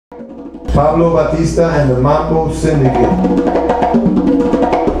Pablo Batista and the Mambo Syndicate.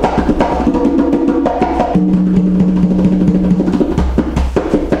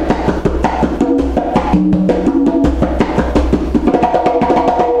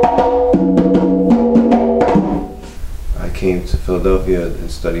 Came to Philadelphia and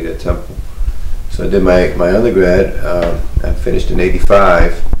studied at Temple. So I did my undergrad. I finished in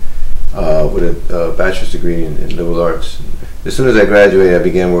 '85 with a bachelor's degree in liberal arts. As soon as I graduated, I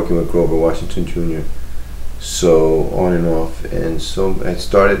began working with Grover Washington Jr. So on and off, and so I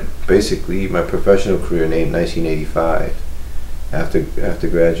started basically my professional career in 1985 after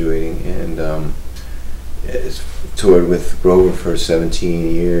graduating, and toured with Grover for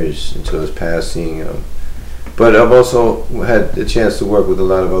 17 years until his passing. But I've also had the chance to work with a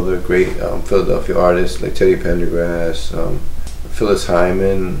lot of other great Philadelphia artists like Teddy Pendergrass, Phyllis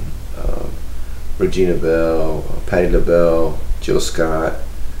Hyman, Regina Bell, Patti LaBelle, Jill Scott.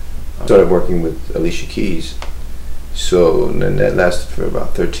 I started working with Alicia Keys, so then that lasted for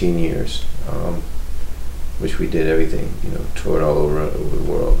about 13 years, which we did everything, toured all over the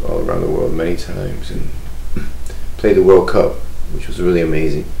world, all around the world many times, and played the World Cup, which was really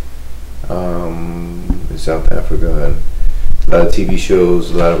amazing. In South Africa, and a lot of TV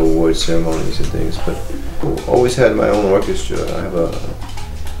shows, a lot of award ceremonies and things, but always had my own orchestra. I have a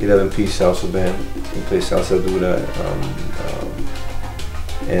 11-piece salsa band. We play salsa dura,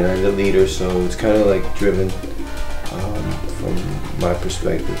 and I'm the leader, so it's kind of like driven from my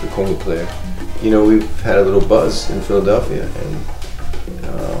perspective, the conga player. We've had a little buzz in Philadelphia, and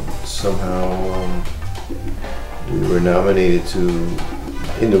somehow we were nominated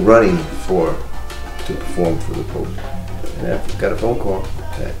in the running to perform for the Pope, and I got a phone call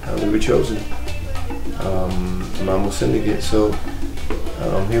that we were chosen, Mambo Syndicate. So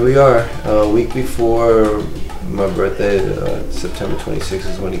here we are, a week before my birthday, September 26th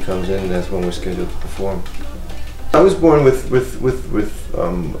is when he comes in, and that's when we're scheduled to perform. I was born with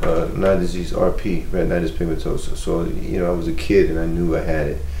Nile disease, RP, retinitis pigmentosa. So I was a kid and I knew I had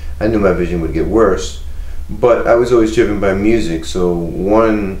it. I knew my vision would get worse, but I was always driven by music. So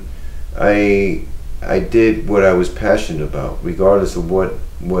I did what I was passionate about, regardless of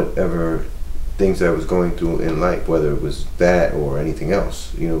whatever things I was going through in life, whether it was that or anything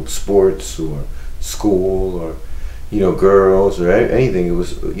else, sports or school or girls or anything. It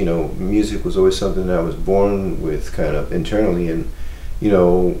was music was always something that I was born with, kind of internally, and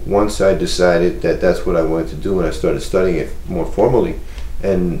once I decided that that's what I wanted to do, and I started studying it more formally,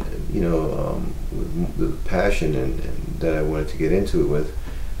 and with the passion and that I wanted to get into it with.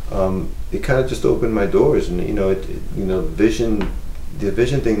 It kind of just opened my doors, and the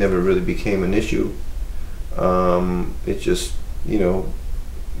vision thing never really became an issue. It just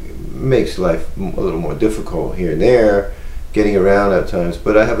makes life a little more difficult here and there, getting around at times.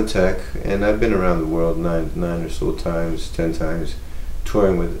 But I have a tech, and I've been around the world nine or so times, 10 times,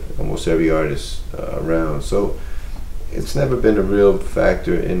 touring with almost every artist around. So it's never been a real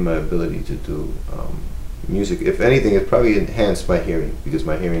factor in my ability to do music. If anything, it's probably enhanced my hearing, because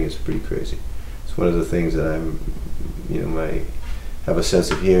my hearing is pretty crazy. It's one of the things that I have a sense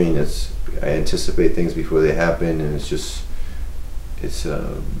of hearing I anticipate things before they happen, and it's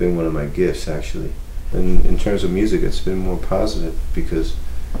been one of my gifts, actually. And in terms of music, it's been more positive because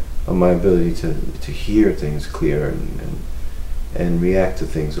of my ability to hear things clear and react to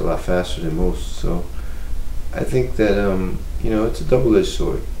things a lot faster than most. So I think that it's a double-edged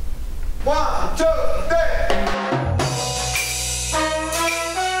sword. 1, 2, 3.